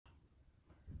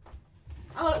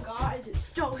Hello guys, it's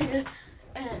Joe here,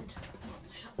 and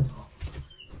shut the door.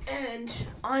 And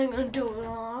I'm gonna do it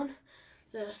on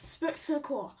the Spix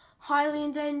Macaw, highly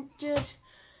endangered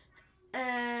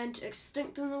and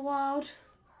extinct in the wild.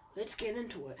 Let's get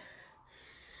into it.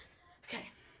 Okay.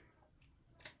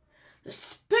 The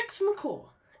Spix Macaw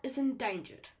is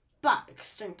endangered but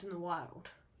extinct in the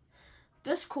wild.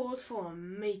 This calls for a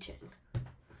meeting.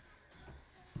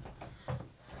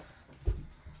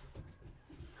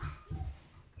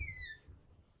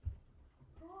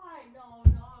 Why? No,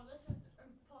 this is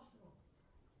impossible.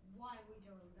 Why are we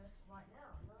doing this right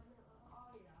now? No,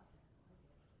 oh yeah.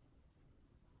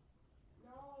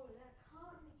 No, that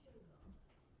can't be true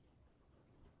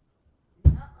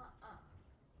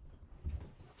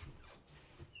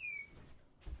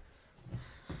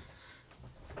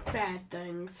though. Bad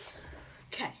things.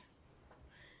 Okay.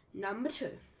 Number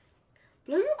 2.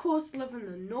 Blue macaws live in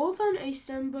the northern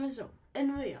eastern Brazil,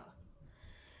 in Rio.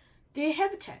 Their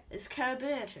habitat is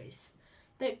carabinea trees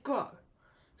that grow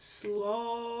slowly.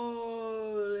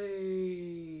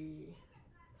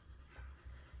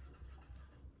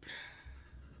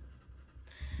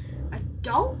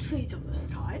 Adult trees of this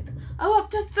type are up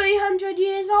to 300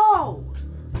 years old.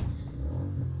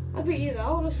 I bet you the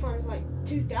oldest one is like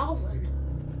 2000.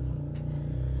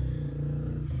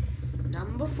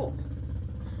 Number 4.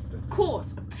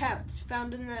 Macaws are parrots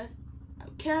found in the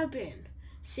Caribbean,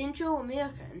 Central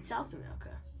America and South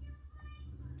America.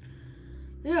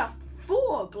 There are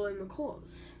 4 blue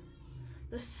macaws: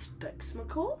 the Spix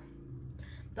Macaw,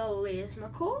 the Les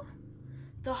Macaw,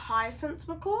 the Hyacinth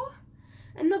Macaw,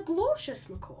 and the Glaucous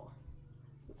Macaw.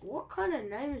 What kind of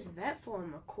name is that for a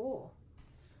macaw?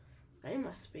 They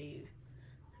must be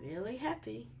really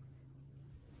happy.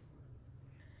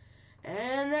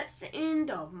 And that's the end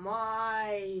of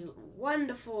my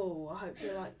wonderful, I hope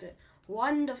you liked it,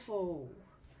 wonderful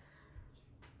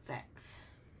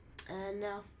facts. And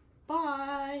now,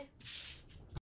 bye.